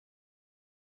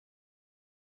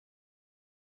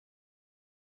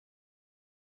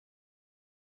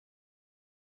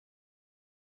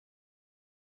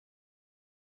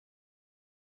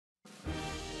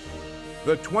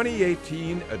the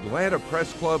 2018 Atlanta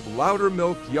Press Club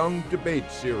Loudermilk Young Debate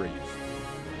Series.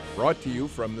 Brought to you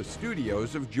from the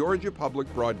studios of Georgia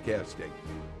Public Broadcasting.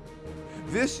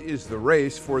 This is the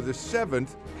race for the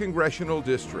 7th Congressional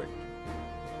District.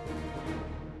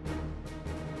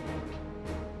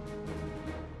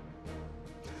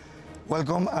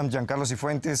 Welcome, I'm Giancarlo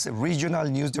Cifuentes, Regional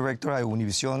News Director at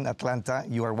Univision Atlanta.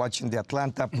 You are watching the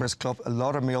Atlanta Press Club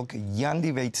Loudermilk Young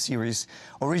Debate Series,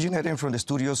 originating from the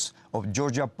studios of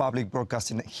Georgia Public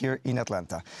Broadcasting here in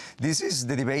Atlanta. This is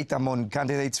the debate among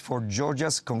candidates for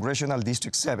Georgia's Congressional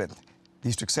District 7.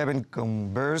 District 7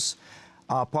 covers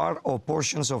a part of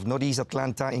portions of Northeast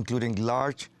Atlanta, including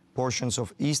large portions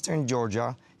of Eastern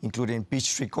Georgia, including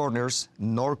Peachtree Corners,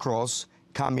 Norcross,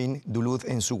 Cumming, Duluth,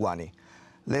 and Suwannee.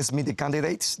 Let's meet the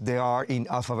candidates. They are in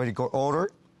alphabetical order.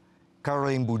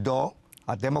 Caroline Boudreaux,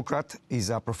 a Democrat,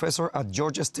 is a professor at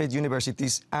Georgia State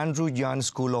University's Andrew Young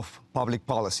School of Public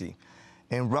Policy.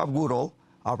 And Rob Woodall,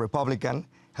 a Republican,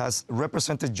 has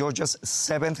represented Georgia's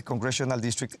 7th Congressional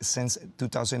District since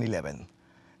 2011.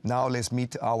 Now let's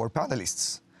meet our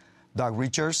panelists. Doug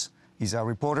Richards is a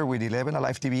reporter with 11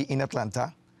 Alive TV in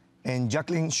Atlanta, and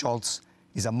Jacqueline Schultz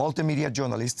is a multimedia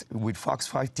journalist with Fox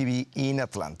 5 TV in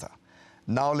Atlanta.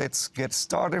 Now let's get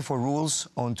started. For rules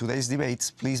on today's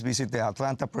debates, please visit the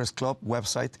Atlanta Press Club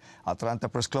website,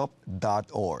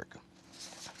 atlantapressclub.org.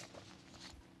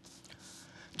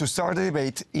 To start the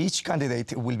debate, each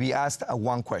candidate will be asked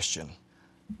one question.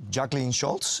 Jacqueline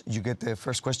Schultz, you get the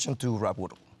first question to Rob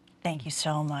Woodall. Thank you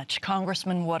so much.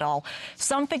 Congressman Woodall,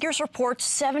 some figures report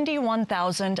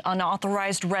 71,000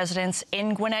 unauthorized residents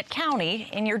in Gwinnett County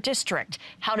in your district.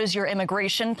 How does your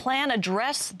immigration plan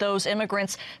address those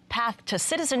immigrants' path to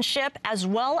citizenship as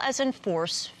well as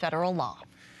enforce federal law?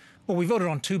 Well, we voted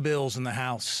on 2 bills in the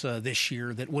House this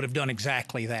year that would have done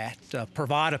exactly that,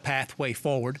 provide a pathway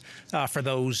forward for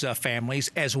those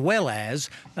families, as well as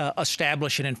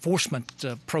establish an enforcement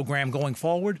program going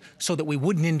forward so that we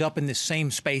wouldn't end up in this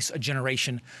same space a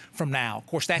generation from now. Of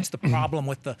course, that's the problem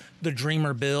with the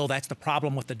Dreamer bill. That's the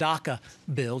problem with the DACA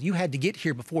bill. You had to get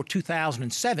here before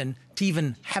 2007 to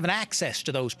even have an access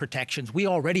to those protections. We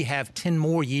already have 10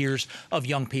 more years of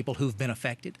young people who've been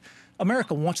affected.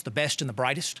 America wants the best and the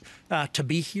brightest to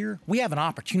be here. We have an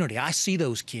opportunity. I see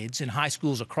those kids in high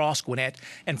schools across Gwinnett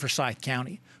and Forsyth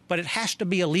County. But it has to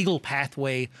be a legal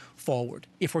pathway forward.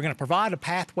 If we're going to provide a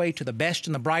pathway to the best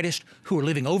and the brightest who are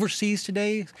living overseas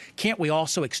today, can't we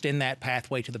also extend that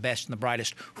pathway to the best and the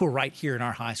brightest who are right here in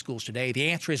our high schools today? The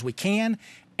answer is we can,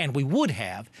 and we would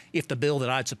have if the bill that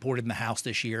I'd supported in the House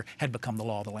this year had become the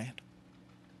law of the land.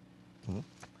 Mm-hmm.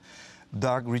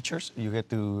 Doug Richards, you get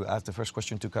to ask the first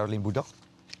question to Caroline Boudreaux.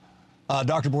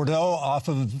 Dr. Boudreaux, off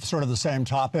of sort of the same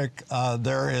topic,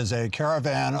 there is a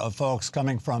caravan of folks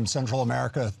coming from Central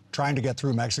America trying to get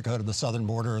through Mexico to the southern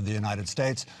border of the United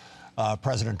States.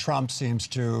 President Trump seems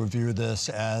to view this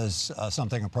as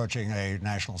something approaching a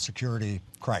national security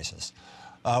crisis.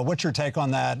 What's your take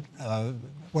on that?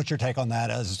 What's your take on that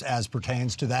as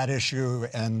pertains to that issue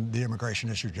and the immigration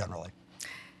issue generally?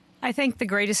 I think the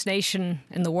greatest nation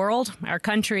in the world, our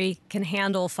country, can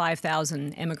handle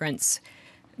 5,000 immigrants,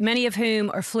 many of whom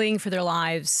are fleeing for their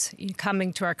lives,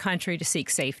 coming to our country to seek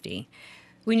safety.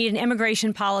 We need an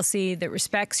immigration policy that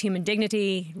respects human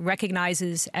dignity,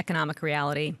 recognizes economic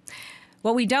reality.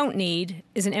 What we don't need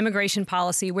is an immigration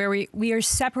policy where we are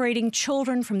separating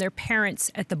children from their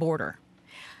parents at the border.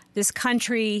 This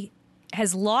country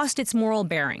has lost its moral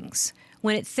bearings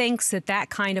when it thinks that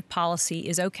that kind of policy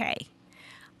is okay.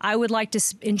 I would like to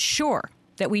ensure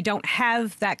that we don't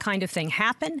have that kind of thing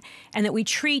happen and that we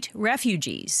treat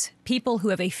refugees, people who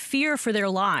have a fear for their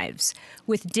lives,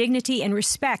 with dignity and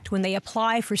respect when they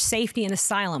apply for safety and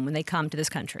asylum when they come to this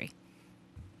country.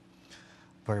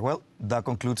 Very well. That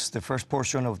concludes the first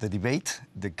portion of the debate.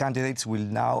 The candidates will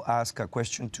now ask a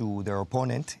question to their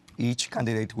opponent. Each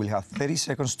candidate will have 30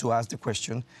 seconds to ask the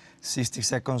question, 60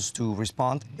 seconds to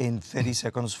respond, and 30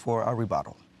 seconds for a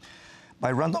rebuttal.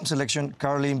 By random selection,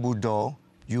 Caroline Boudreaux,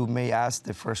 you may ask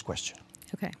the first question.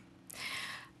 Okay.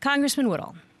 Congressman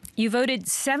Woodall, you voted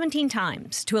 17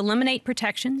 times to eliminate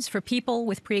protections for people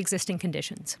with pre-existing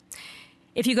conditions.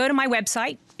 If you go to my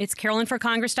website, it's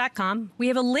carolinforcongress.com, we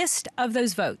have a list of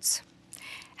those votes.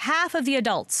 Half of the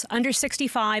adults under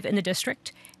 65 in the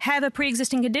district have a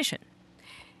pre-existing condition.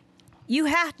 You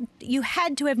had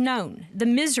to have known the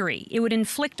misery it would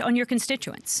inflict on your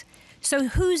constituents. So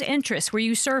whose interests were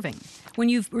you serving when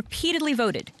you've repeatedly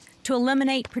voted to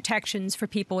eliminate protections for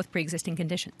people with pre-existing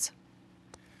conditions?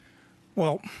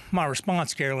 Well, my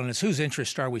response, Carolyn, is whose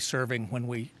interest are we serving when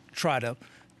we try to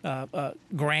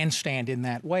grandstand in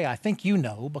that way. I think you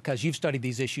know, because you've studied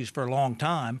these issues for a long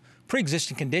time,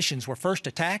 pre-existing conditions were first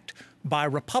attacked by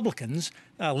Republicans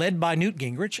led by Newt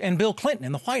Gingrich and Bill Clinton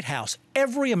in the White House.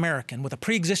 Every American with a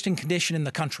pre-existing condition in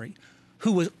the country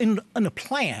who was in a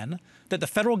plan that the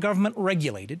federal government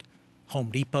regulated, Home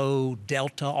Depot,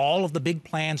 Delta, all of the big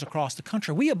plans across the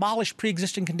country. We abolished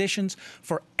pre-existing conditions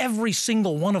for every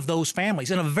single one of those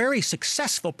families in a very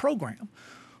successful program.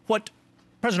 What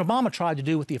President Obama tried to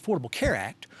do with the Affordable Care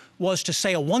Act was to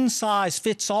say a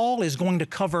one-size-fits-all is going to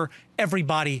cover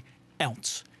everybody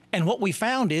else. And what we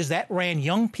found is that ran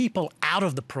young people out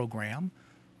of the program,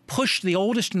 pushed the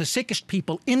oldest and the sickest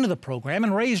people into the program,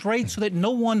 and raised rates so that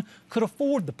no one could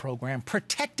afford the program.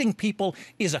 Protecting people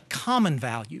is a common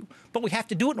value, but we have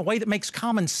to do it in a way that makes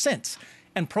common sense.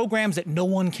 And programs that no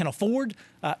one can afford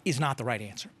is not the right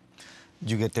answer.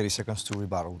 You get 30 seconds to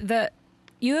rebuttal.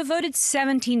 You have voted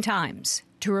 17 times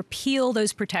to repeal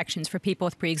those protections for people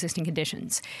with pre-existing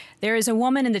conditions. There is a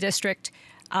woman in the district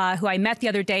who I met the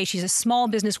other day. She's a small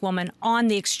businesswoman on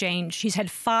the exchange. She's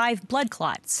had 5 blood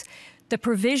clots. The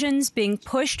provisions being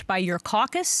pushed by your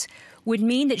caucus would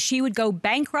mean that she would go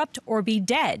bankrupt or be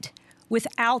dead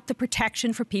without the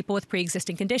protection for people with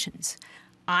pre-existing conditions.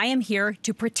 I am here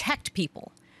to protect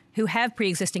people who have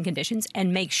pre-existing conditions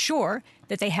and make sure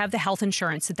that they have the health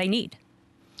insurance that they need.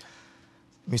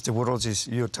 Mr. Woodall, it's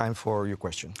your time for your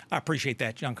question. I appreciate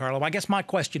that, Giancarlo. I guess my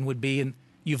question would be, and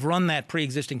you've run that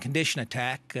pre-existing condition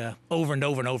attack over and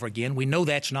over and over again. We know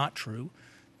that's not true.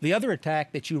 The other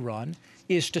attack that you run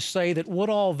is to say that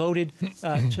Woodall voted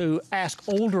to ask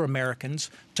older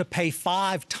Americans to pay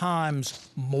 5 times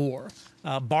more.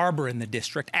 Barbara in the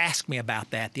district asked me about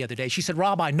that the other day. She said,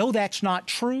 Rob, I know that's not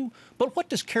true, but what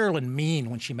does Carolyn mean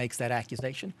when she makes that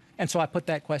accusation? And so I put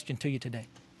that question to you today.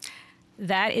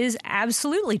 That is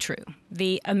absolutely true.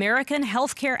 The American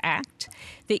Health Care Act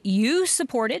that you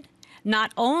supported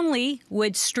not only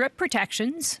would strip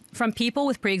protections from people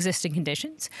with pre-existing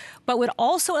conditions, but would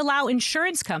also allow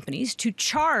insurance companies to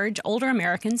charge older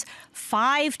Americans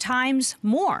 5 times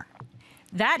more.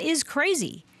 That is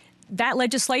crazy. That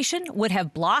legislation would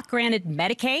have block-granted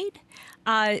Medicaid.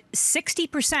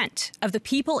 60% of the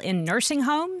people in nursing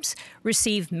homes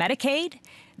receive Medicaid.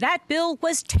 That bill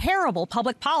was terrible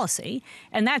public policy,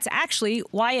 and that's actually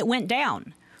why it went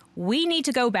down. We need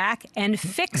to go back and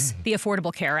fix the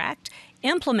Affordable Care Act,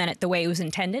 implement it the way it was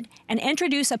intended, and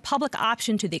introduce a public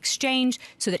option to the exchange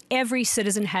so that every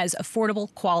citizen has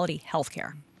affordable, quality health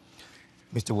care.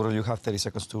 Mr. Woodall, you have 30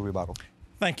 seconds to rebuttal.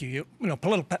 Thank you.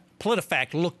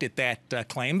 PolitiFact looked at that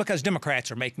claim because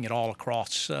Democrats are making it all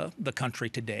across the country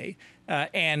today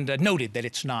and noted that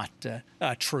it's not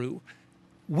true.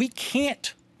 We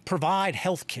can't provide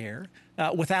health care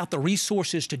without the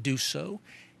resources to do so,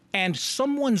 and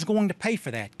someone's going to pay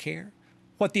for that care.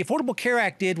 What the Affordable Care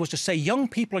Act did was to say young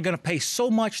people are going to pay so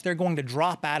much they're going to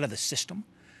drop out of the system.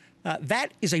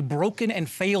 That is a broken and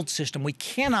failed system. We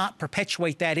cannot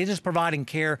perpetuate that. It is providing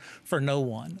care for no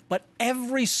one. But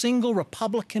every single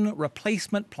Republican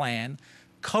replacement plan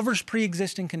covers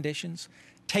pre-existing conditions,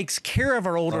 takes care of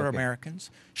our older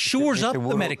Americans, shores up the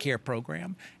Medicare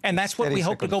program, and that's what we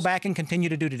hope to go back and continue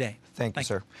to do today. Thank you,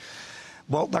 sir.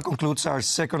 Well, that concludes our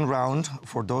second round.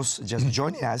 For those just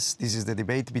joining us, this is the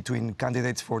debate between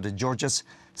candidates for the Georgia's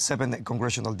 7th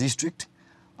Congressional District.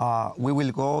 We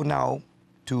will go now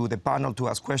to the panel to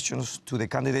ask questions to the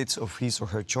candidates of his or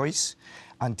her choice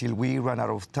until we run out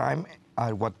of time,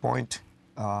 at what point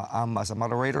as a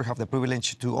moderator, have the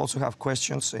privilege to also have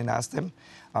questions and ask them.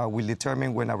 We'll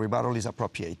determine when a rebuttal is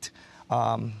appropriate.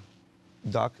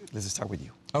 Doc, let's start with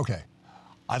you. Okay.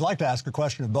 I'd like to ask a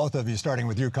question of both of you, starting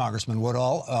with you, Congressman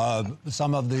Woodall.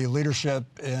 Some of the leadership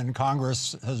in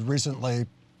Congress has recently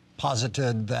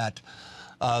posited that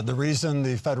the reason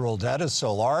the federal debt is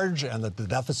so large and that the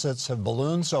deficits have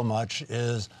ballooned so much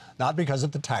is not because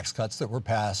of the tax cuts that were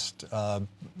passed,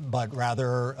 but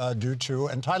rather due to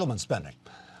entitlement spending.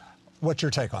 What's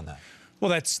your take on that? Well,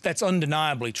 that's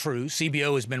undeniably true.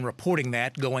 CBO has been reporting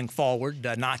that going forward,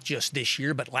 not just this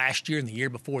year, but last year and the year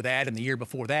before that and the year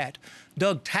before that.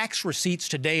 Doug, tax receipts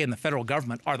today in the federal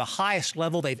government are the highest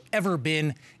level they've ever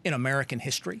been in American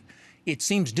history. It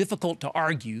seems difficult to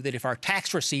argue that if our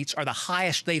tax receipts are the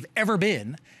highest they've ever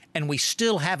been and we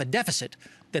still have a deficit,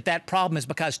 that problem is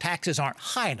because taxes aren't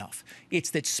high enough.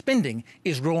 It's that spending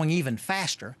is growing even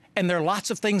faster. And there are lots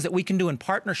of things that we can do in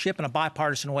partnership in a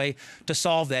bipartisan way to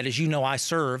solve that. As you know, I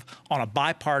serve on a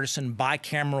bipartisan,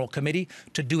 bicameral committee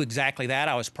to do exactly that.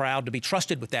 I was proud to be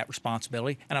trusted with that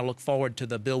responsibility, and I look forward to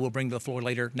the bill we'll bring to the floor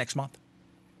later next month.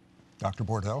 Dr.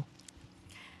 Bordeaux?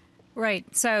 Right.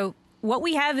 So what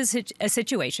we have is a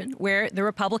situation where the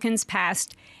Republicans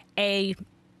passed a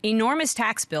enormous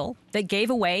tax bill that gave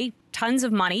away tons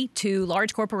of money to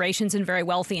large corporations and very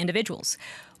wealthy individuals.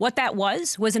 What that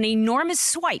was an enormous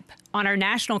swipe on our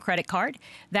national credit card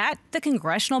that the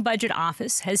Congressional Budget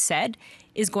Office has said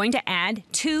is going to add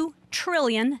 $2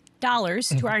 trillion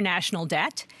to our national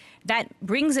debt. That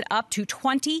brings it up to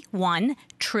 $21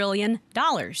 trillion.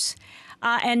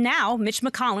 And now Mitch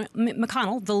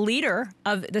McConnell, the leader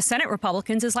of the Senate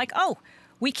Republicans, is like, oh,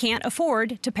 we can't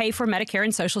afford to pay for Medicare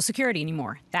and Social Security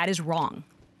anymore. That is wrong.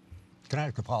 Can I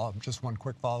have a follow-up? Just one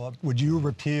quick follow-up. Would you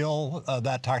repeal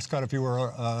that tax cut if you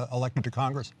were elected to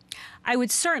Congress? I would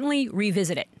certainly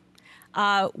revisit it.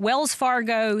 Wells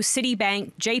Fargo,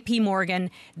 Citibank, J.P.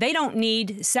 Morgan, they don't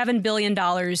need $7 billion,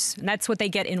 and that's what they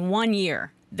get in 1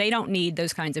 year. They don't need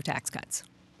those kinds of tax cuts.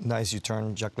 Nice, you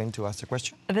turn, Jacqueline, to ask the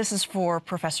question. This is for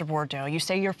Professor Bordeaux. You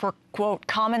say you're for, quote,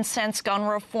 common sense gun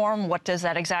reform. What does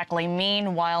that exactly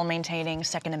mean while maintaining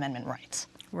Second Amendment rights?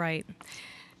 Right.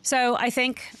 So I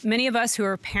think many of us who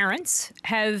are parents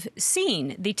have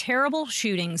seen the terrible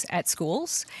shootings at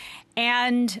schools.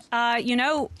 And, you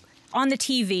know, on the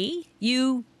TV,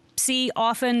 you see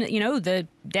often, you know, the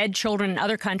dead children in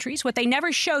other countries. What they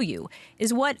never show you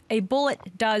is what a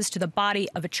bullet does to the body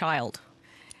of a child.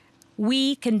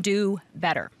 We can do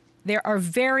better. There are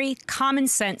very common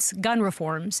sense gun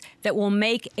reforms that will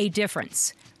make a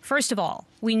difference. First of all,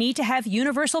 we need to have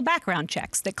universal background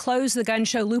checks that close the gun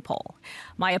show loophole.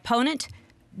 My opponent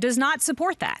does not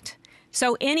support that.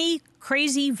 So any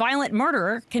crazy violent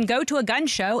murderer can go to a gun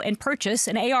show and purchase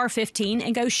an AR-15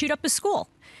 and go shoot up a school.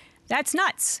 That's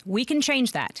nuts. We can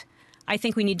change that. I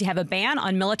think we need to have a ban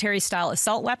on military-style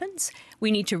assault weapons.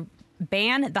 We need to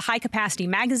ban the high-capacity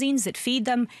magazines that feed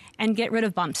them and get rid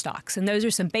of bump stocks. And those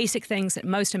are some basic things that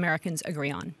most Americans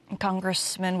agree on.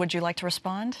 Congressman, would you like to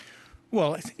respond?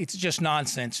 Well, it's just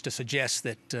nonsense to suggest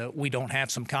that we don't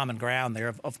have some common ground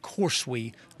there. Of course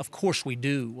we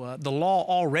do. The law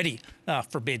already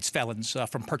forbids felons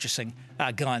from purchasing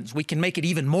guns. We can make it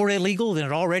even more illegal than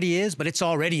it already is, but it's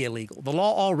already illegal. The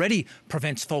law already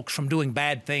prevents folks from doing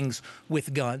bad things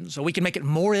with guns. So we can make it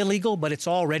more illegal, but it's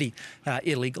already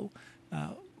illegal.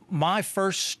 My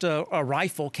first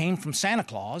rifle came from Santa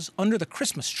Claus under the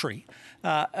Christmas tree.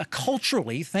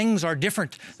 Culturally, things are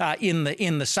different in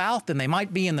the South than they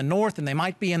might be in the North, and they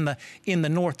might be in the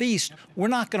Northeast. We're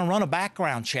not going to run a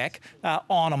background check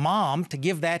on a mom to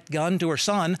give that gun to her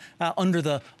son under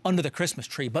the Christmas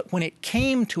tree. But when it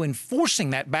came to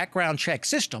enforcing that background check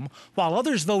system, while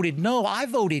others voted no, I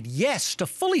voted yes to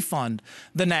fully fund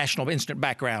the National Instant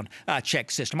Background Check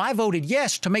system. I voted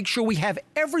yes to make sure we have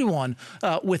everyone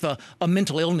with a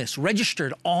mental illness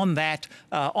registered on that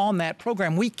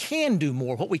program. We can do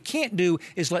more. What we can't do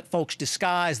is let folks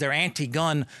disguise their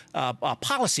anti-gun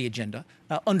policy agenda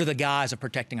under the guise of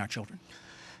protecting our children.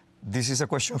 This is a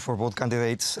question for both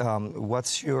candidates.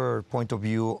 What's your point of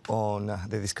view on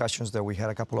the discussions that we had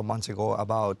a couple of months ago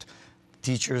about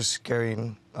teachers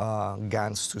carrying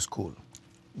guns to school?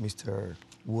 Mr.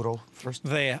 Woodall first.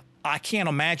 I can't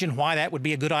imagine why that would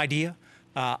be a good idea.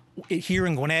 Here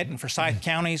in Gwinnett and Forsyth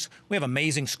counties, we have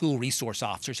amazing school resource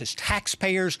officers. As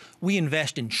taxpayers, we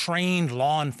invest in trained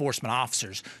law enforcement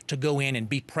officers to go in and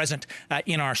be present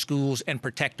in our schools and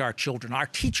protect our children. Our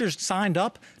teachers signed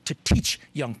up to teach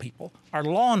young people. Our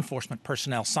law enforcement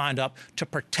personnel signed up to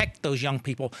protect those young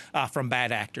people from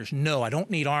bad actors. No, I don't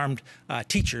need armed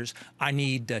teachers. I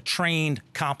need trained,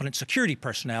 competent security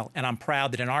personnel, and I'm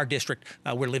proud that in our district,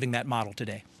 we're living that model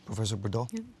today. Professor Bordeaux?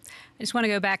 Yeah. I just want to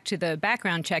go back to the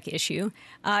background check issue.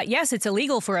 Yes, it's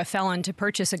illegal for a felon to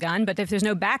purchase a gun, but if there's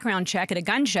no background check at a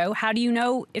gun show, how do you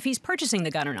know if he's purchasing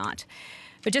the gun or not?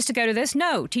 But just to go to this,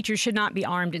 no, teachers should not be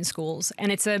armed in schools.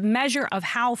 And it's a measure of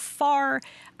how far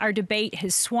our debate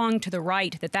has swung to the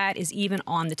right that is even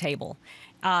on the table.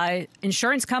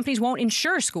 Insurance companies won't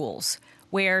insure schools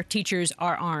where teachers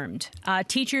are armed.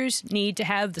 Teachers need to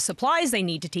have the supplies they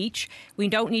need to teach. We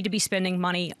don't need to be spending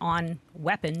money on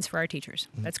weapons for our teachers.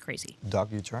 That's crazy.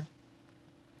 Doug, you try?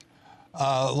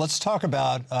 Let's talk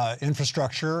about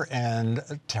infrastructure and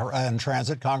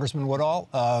transit, Congressman Woodall.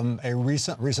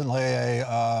 Recently,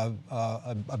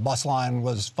 a bus line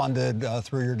was funded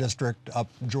through your district up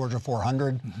Georgia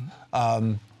 400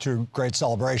 to great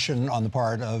celebration on the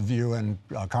part of you and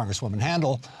Congresswoman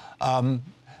Handel.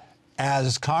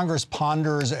 As Congress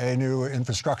ponders a new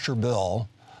infrastructure bill,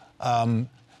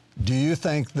 do you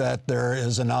think that there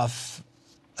is enough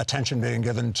attention being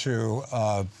given to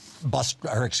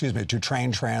to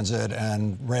train transit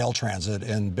and rail transit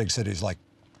in big cities like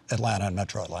Atlanta and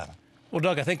Metro Atlanta? Well,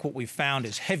 Doug, I think what we've found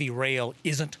is heavy rail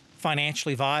isn't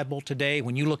financially viable today.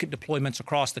 When you look at deployments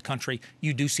across the country,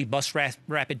 you do see bus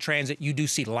rapid transit, you do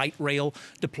see light rail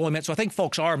deployment. So I think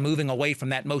folks are moving away from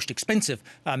that most expensive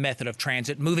method of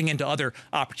transit, moving into other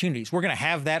opportunities. We're going to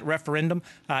have that referendum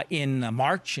in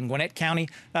March in Gwinnett County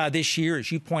this year.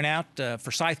 As you point out,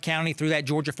 Forsyth County through that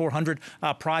Georgia 400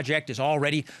 project is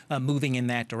already moving in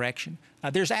that direction.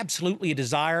 There's absolutely a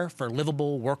desire for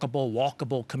livable, workable,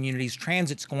 walkable communities.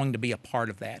 Transit's going to be a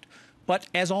part of that. But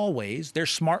as always,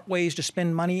 there's smart ways to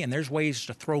spend money and there's ways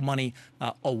to throw money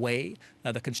away.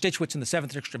 The constituents in the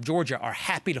 7th District of Georgia are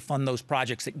happy to fund those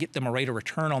projects that get them a rate of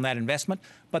return on that investment,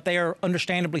 but they are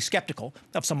understandably skeptical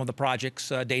of some of the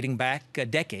projects dating back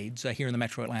decades here in the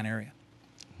metro Atlanta area.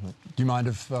 Do you mind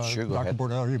if, Sure, Dr.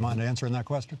 Bordeaux, do you mind answering that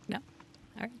question? No.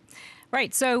 All right.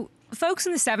 Right. So folks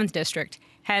in the 7th District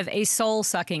have a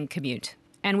soul-sucking commute,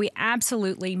 and we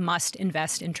absolutely must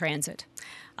invest in transit.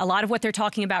 A lot of what they're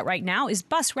talking about right now is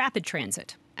bus rapid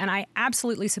transit, and I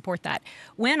absolutely support that.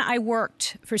 When I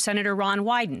worked for Senator Ron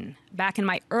Wyden back in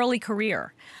my early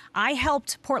career, I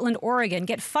helped Portland, Oregon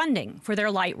get funding for their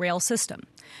light rail system.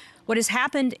 What has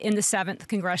happened in the 7th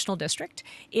Congressional District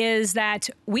is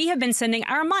that we have been sending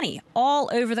our money all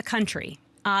over the country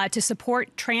to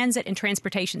support transit and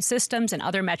transportation systems in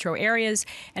other metro areas,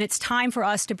 and it's time for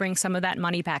us to bring some of that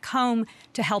money back home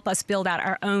to help us build out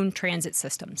our own transit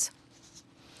systems.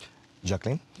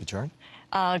 Jacqueline, your turn.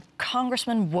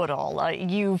 Congressman Woodall,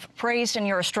 you've praised and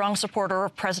you're a strong supporter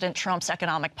of President Trump's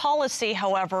economic policy.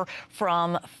 However,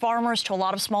 from farmers to a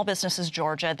lot of small businesses,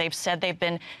 Georgia, they've said they've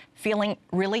been feeling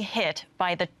really hit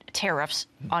by the tariffs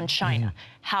on China.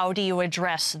 How do you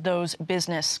address those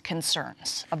business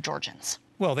concerns of Georgians?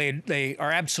 Well, they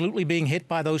are absolutely being hit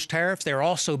by those tariffs. They're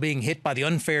also being hit by the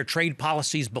unfair trade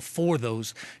policies before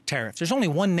those tariffs. There's only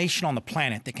one nation on the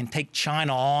planet that can take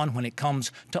China on when it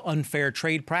comes to unfair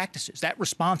trade practices. That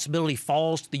responsibility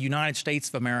falls to the United States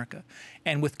of America.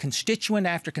 And with constituent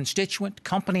after constituent,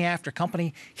 company after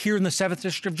company here in the 7th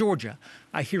District of Georgia,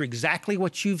 I hear exactly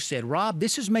what you've said. Rob,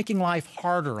 this is making life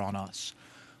harder on us.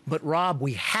 But, Rob,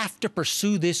 we have to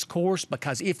pursue this course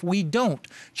because if we don't,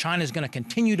 China's going to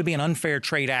continue to be an unfair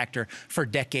trade actor for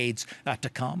decades to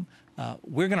come.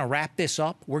 We're going to wrap this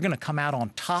up. We're going to come out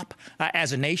on top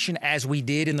as a nation, as we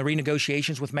did in the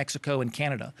renegotiations with Mexico and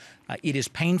Canada. It is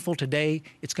painful today.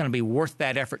 It's going to be worth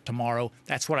that effort tomorrow.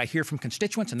 That's what I hear from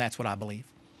constituents, and that's what I believe.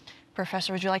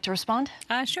 Professor, would you like to respond?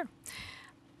 Sure.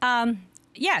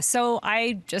 Yeah, so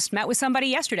I just met with somebody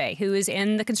yesterday who is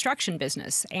in the construction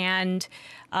business, and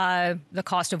the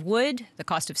cost of wood, the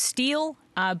cost of steel,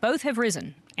 both have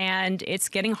risen, and it's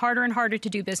getting harder and harder to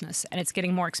do business, and it's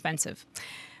getting more expensive.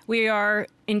 We are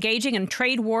engaging in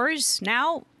trade wars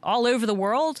now all over the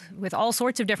world with all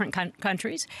sorts of different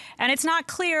countries, and it's not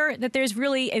clear that there's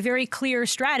really a very clear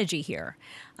strategy here.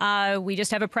 We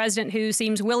just have a president who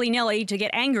seems willy-nilly to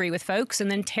get angry with folks and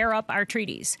then tear up our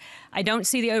treaties. I don't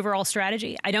see the overall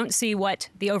strategy. I don't see what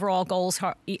the overall goals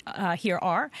here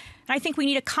are. And I think we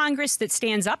need a Congress that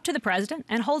stands up to the president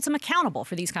and holds him accountable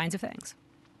for these kinds of things.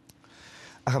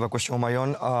 I have a question of my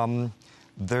own.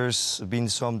 There's been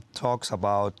some talks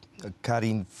about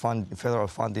cutting federal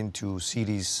funding to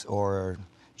cities or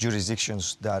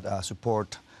jurisdictions that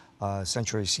support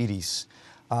sanctuary cities.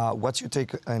 What's your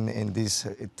take in this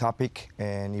topic?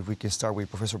 And if we can start with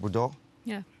Professor Bordeaux.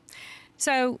 Yeah.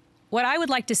 So what I would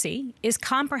like to see is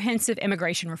comprehensive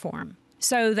immigration reform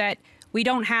so that we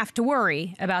don't have to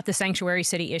worry about the sanctuary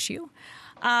city issue.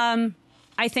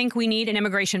 I think we need an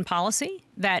immigration policy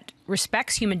that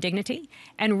respects human dignity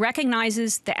and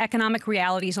recognizes the economic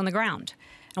realities on the ground.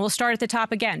 And we'll start at the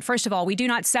top again. First of all, we do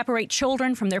not separate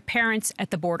children from their parents at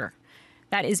the border.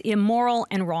 That is immoral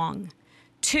and wrong.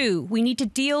 2, we need to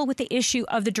deal with the issue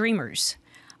of the dreamers.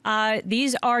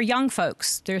 These are young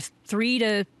folks. There are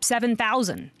 3,000 to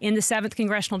 7,000 in the 7th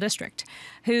Congressional District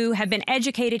who have been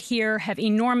educated here, have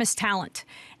enormous talent,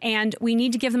 and we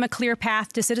need to give them a clear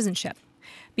path to citizenship.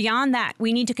 Beyond that,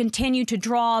 we need to continue to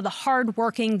draw the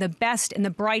hardworking, the best and the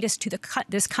brightest to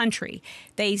this country.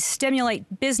 They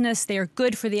stimulate business. They are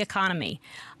good for the economy.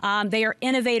 They are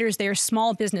innovators. They are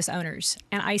small business owners.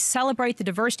 And I celebrate the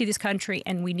diversity of this country,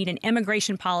 and we need an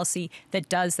immigration policy that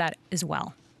does that as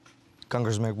well.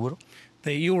 Congressman Woodall.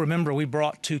 You'll remember we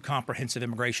brought 2 comprehensive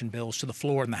immigration bills to the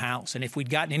floor in the House. And if we'd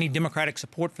gotten any Democratic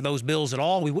support for those bills at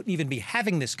all, we wouldn't even be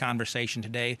having this conversation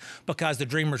today because the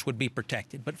dreamers would be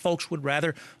protected. But folks would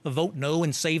rather vote no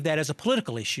and save that as a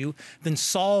political issue than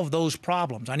solve those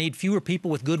problems. I need fewer people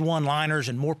with good one-liners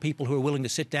and more people who are willing to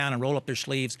sit down and roll up their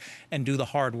sleeves and do the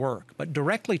hard work. But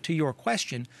directly to your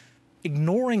question,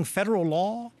 ignoring federal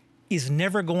law is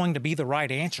never going to be the right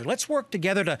answer. Let's work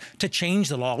together to change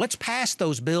the law. Let's pass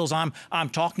those bills I'm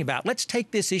talking about. Let's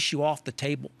take this issue off the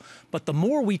table. But the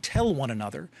more we tell one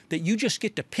another that you just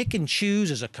get to pick and choose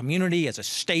as a community, as a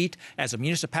state, as a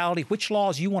municipality, which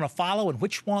laws you want to follow and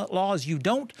which laws you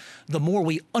don't, the more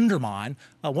we undermine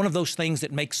one of those things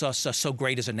that makes us so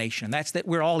great as a nation. And that's that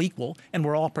we're all equal and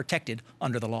we're all protected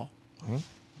under the law.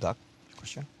 Doug,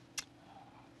 question?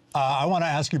 I want to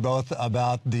ask you both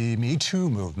about the Me Too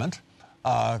movement.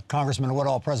 Congressman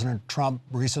Woodall, President Trump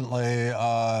recently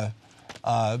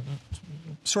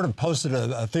sort of posted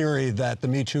a theory that the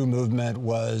Me Too movement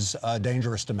was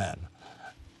dangerous to men.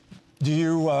 Do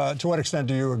you, to what extent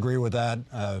do you agree with that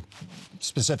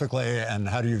specifically, and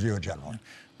how do you view it generally?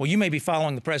 Well, you may be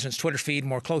following the president's Twitter feed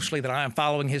more closely than I am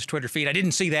following his Twitter feed. I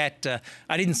didn't see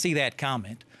that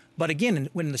comment. But again,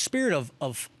 in the spirit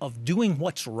of doing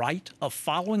what's right, of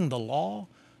following the law,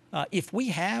 if we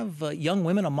have young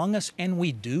women among us, and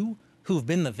we do, who've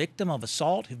been the victim of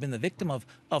assault, who've been the victim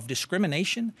of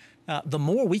discrimination, the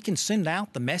more we can send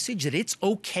out the message that it's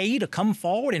okay to come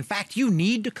forward. In fact, you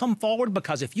need to come forward,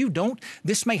 because if you don't,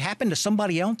 this may happen to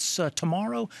somebody else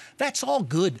tomorrow. That's all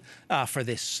good for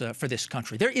this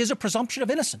country. There is a presumption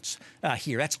of innocence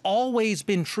here. That's always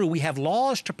been true. We have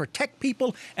laws to protect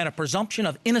people and a presumption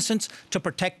of innocence to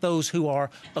protect those who are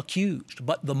accused.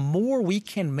 But the more we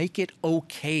can make it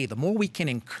okay, the more we can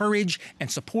encourage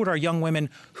and support our young women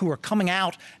who are coming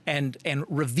out and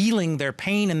revealing their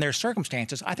pain and their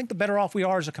circumstances, I think the better off we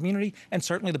are as a community, and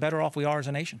certainly the better off we are as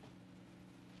a nation.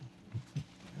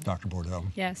 Dr. Bordeaux.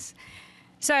 Yes.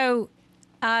 So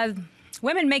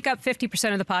women make up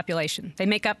 50% of the population. They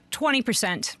make up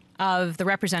 20% of the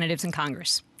representatives in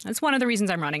Congress. That's one of the reasons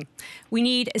I'm running. We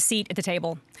need a seat at the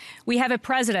table. We have a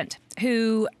president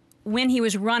who, when he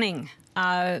was running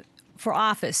for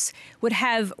office, would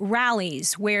have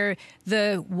rallies where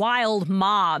the wild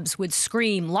mobs would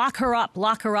scream, lock her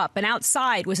up, and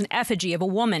outside was an effigy of a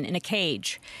woman in a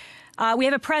cage. We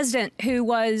have a president who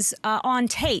was on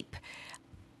tape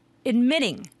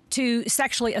admitting to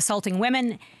sexually assaulting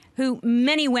women, who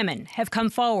many women have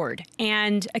come forward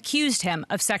and accused him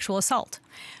of sexual assault.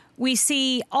 We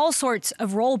see all sorts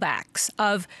of rollbacks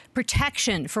of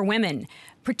protection for women,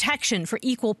 protection for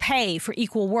equal pay for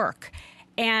equal work.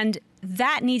 And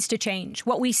that needs to change.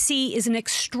 What we see is an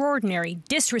extraordinary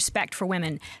disrespect for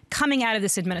women coming out of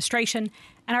this administration,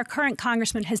 and our current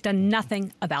congressman has done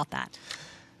nothing about that.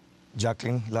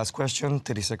 Jacqueline, last question,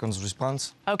 30 seconds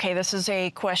response. Okay, this is a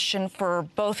question for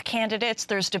both candidates.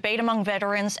 There's debate among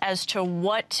veterans as to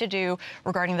what to do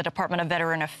regarding the Department of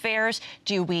Veteran Affairs.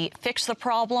 Do we fix the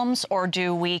problems, or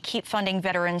do we keep funding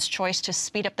Veterans Choice to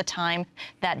speed up the time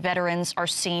that veterans are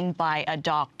seen by a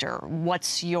doctor?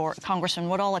 What's your, Congressman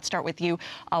Woodall, let's start with you.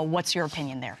 What's your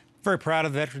opinion there? Very proud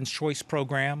of the Veterans Choice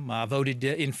program. Voted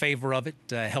in favor of it,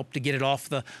 helped to get it off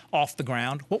the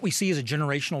ground. What we see is a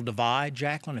generational divide,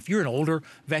 Jacqueline. If you're an older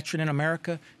veteran in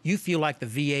America, you feel like the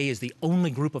VA is the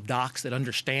only group of docs that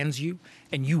understands you,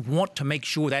 and you want to make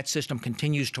sure that system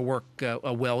continues to work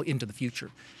well into the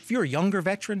future. If you're a younger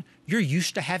veteran, you're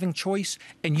used to having choice,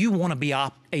 and you want to be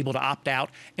able to opt out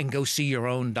and go see your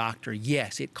own doctor.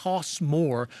 Yes, it costs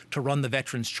more to run the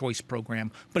Veterans Choice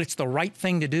program, but it's the right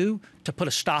thing to do to put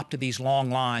a stop to these long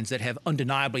lines that have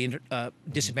undeniably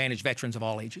disadvantaged veterans of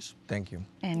all ages. Thank you.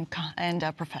 And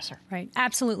Professor. Right.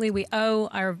 Absolutely. We owe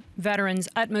our veterans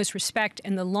utmost respect,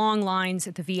 and the long lines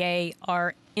at the VA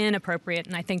are inappropriate.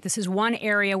 And I think this is one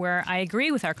area where I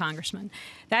agree with our congressman.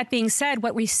 That being said,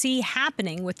 what we see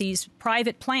happening with these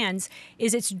private plans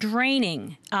is it's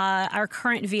draining our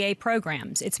current VA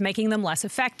programs. It's making them less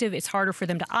effective. It's harder for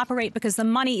them to operate because the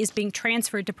money is being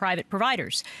transferred to private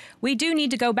providers. We do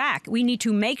need to go back. We need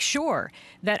to make sure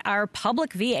that our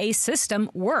public VA system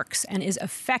works and is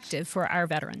effective for our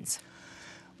veterans.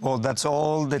 Well, that's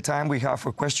all the time we have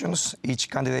for questions. Each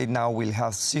candidate now will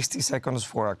have 60 seconds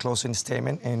for a closing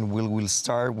statement, and we'll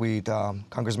start with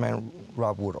Congressman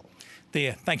Rob Woodall.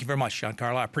 Thank you very much,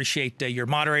 Giancarlo. I appreciate your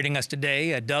moderating us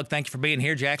today. Doug, thank you for being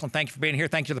here. Jacqueline, thank you for being here.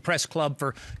 Thank you to the Press Club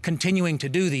for continuing to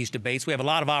do these debates. We have a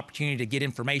lot of opportunity to get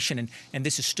information, and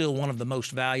this is still one of the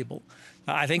most valuable.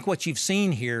 I think what you've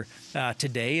seen here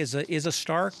today is a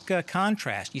stark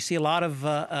contrast. You see a lot of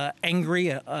angry,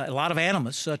 a lot of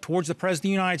animus towards the President of the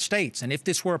United States. And if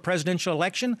this were a presidential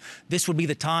election, this would be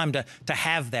the time to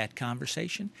have that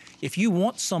conversation. If you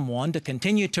want someone to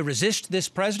continue to resist this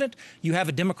president, you have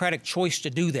a democratic choice to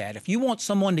do that. If you want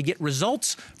someone to get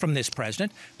results from this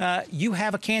president, you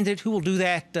have a candidate who will do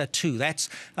that too.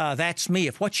 That's me.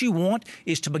 If what you want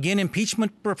is to begin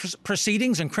impeachment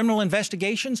proceedings and criminal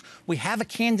investigations, we have have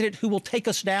a candidate who will take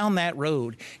us down that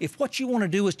road. If what you want to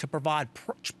do is to provide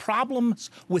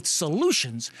problems with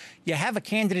solutions, you have a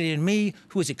candidate in me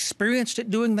who is experienced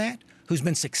at doing that, who's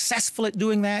been successful at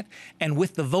doing that, and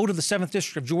with the vote of the 7th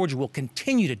District of Georgia will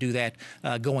continue to do that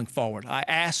going forward. I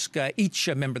ask each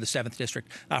member of the 7th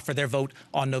District for their vote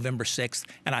on November 6th,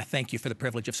 and I thank you for the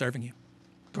privilege of serving you.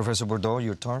 Professor Bordeaux,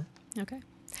 your turn. Okay.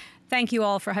 Thank you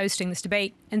all for hosting this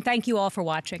debate, and thank you all for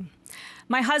watching.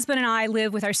 My husband and I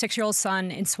live with our 6-year-old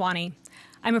son in Swanee.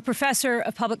 I'm a professor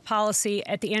of public policy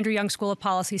at the Andrew Young School of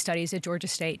Policy Studies at Georgia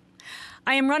State.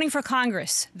 I am running for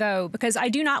Congress, though, because I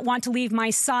do not want to leave my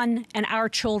son and our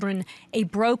children a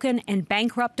broken and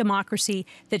bankrupt democracy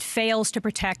that fails to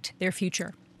protect their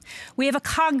future. We have a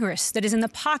Congress that is in the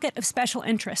pocket of special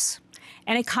interests,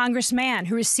 and a congressman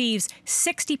who receives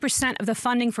 60% of the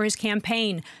funding for his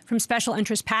campaign from special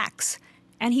interest PACs,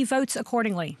 and he votes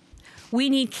accordingly. We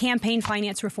need campaign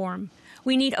finance reform.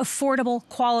 We need affordable,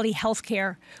 quality health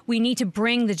care. We need to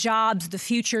bring the jobs of the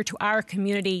future to our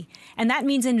community, and that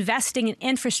means investing in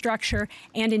infrastructure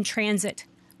and in transit.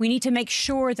 We need to make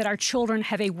sure that our children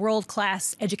have a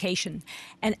world-class education.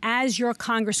 And as your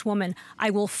Congresswoman, I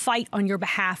will fight on your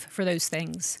behalf for those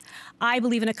things. I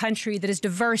believe in a country that is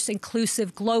diverse,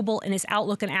 inclusive, global in its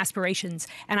outlook and aspirations,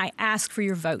 and I ask for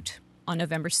your vote on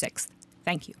November 6th.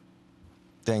 Thank you.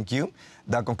 Thank you.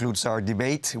 That concludes our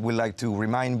debate. We'd like to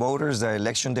remind voters that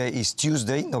Election Day is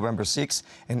Tuesday, November 6th,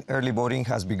 and early voting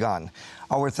has begun.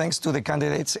 Our thanks to the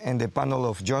candidates and the panel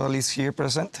of journalists here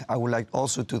present. I would like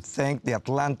also to thank the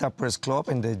Atlanta Press Club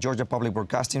and the Georgia Public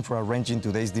Broadcasting for arranging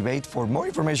today's debate. For more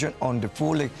information on the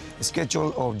full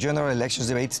schedule of general elections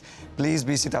debates, please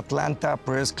visit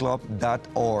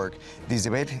atlantapressclub.org. This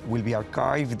debate will be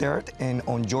archived there and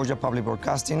on Georgia Public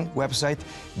Broadcasting website,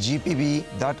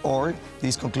 gpb.org.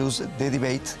 This concludes the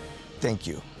debate. Thank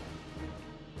you.